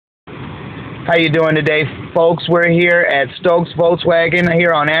How you doing today, folks? We're here at Stokes Volkswagen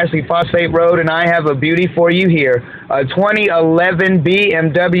here on Ashley Phosphate Road, and I have a beauty for you here. A 2011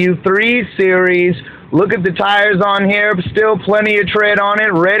 BMW 3 Series. Look at the tires on here, still plenty of tread on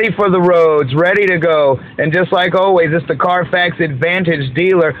it, ready for the roads, ready to go. And just like always, it's the Carfax Advantage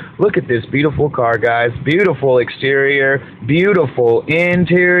dealer. Look at this beautiful car, guys. Beautiful exterior, beautiful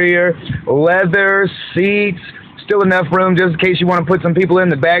interior, leather seats. Still enough room just in case you want to put some people in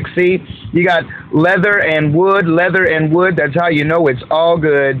the back seat. You got leather and wood. That's how you know it's all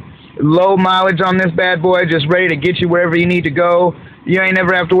good. Low mileage on this bad boy, just ready to get you wherever you need to go. You ain't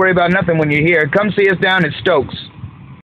never have to worry about nothing when you're here. Come see us down at Stokes.